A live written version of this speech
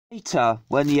Later,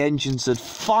 when the engines had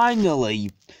finally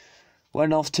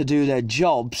went off to do their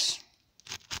jobs,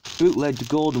 Bootleg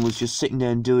Gordon was just sitting there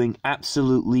and doing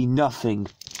absolutely nothing.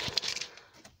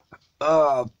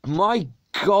 My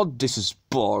God, this is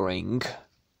boring.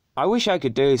 I wish I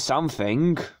could do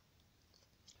something.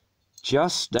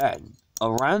 Just then,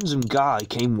 a random guy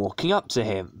came walking up to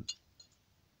him.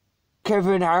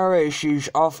 Kevin Harris is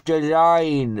off the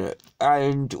line,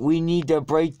 and we need a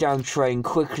breakdown train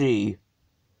quickly.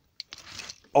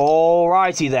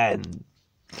 Alrighty then.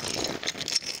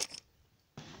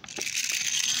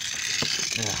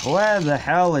 Where the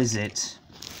hell is it?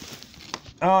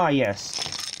 Ah, yes.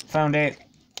 Found it.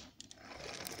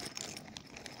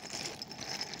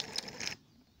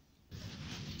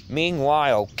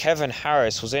 Meanwhile, Kevin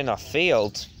Harris was in a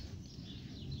field.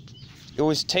 He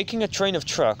was taking a train of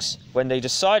trucks when they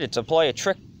decided to play a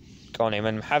trick on him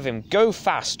and have him go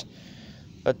fast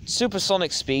at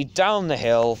supersonic speed down the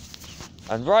hill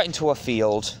and right into a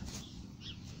field.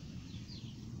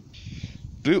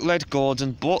 Bootleg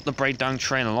Gordon brought the breakdown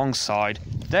train alongside,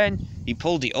 then he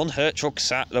pulled the unhurt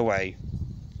trucks out of the way.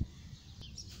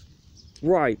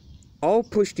 Right, I'll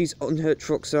push these unhurt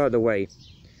trucks out of the way.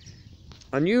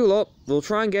 And you lot will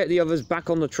try and get the others back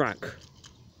on the track.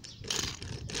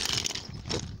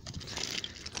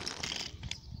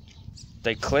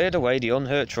 They cleared away the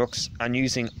unhurt trucks, and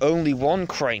using only one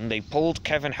crane, they pulled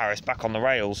Kevin Harris back on the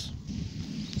rails.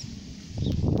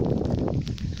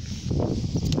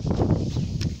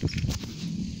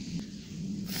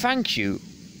 Thank you.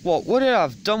 What would I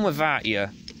have done without you?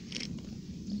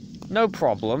 No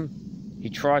problem. He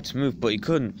tried to move, but he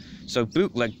couldn't, so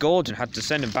Bootleg Gordon had to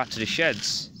send him back to the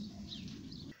sheds.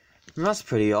 That's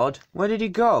pretty odd. Where did he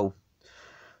go?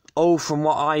 Oh, from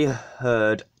what I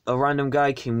heard, a random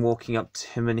guy came walking up to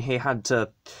him and he had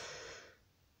to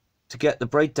get the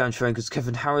breakdown train because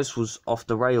Kevin Harris was off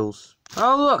the rails.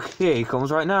 Oh look, here he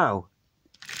comes right now.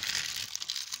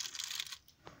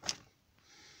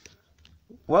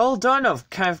 Well done of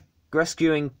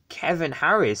rescuing Kevin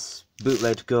Harris,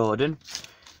 Bootleg Gordon.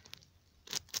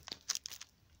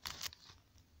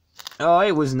 Oh,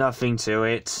 it was nothing to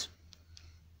it.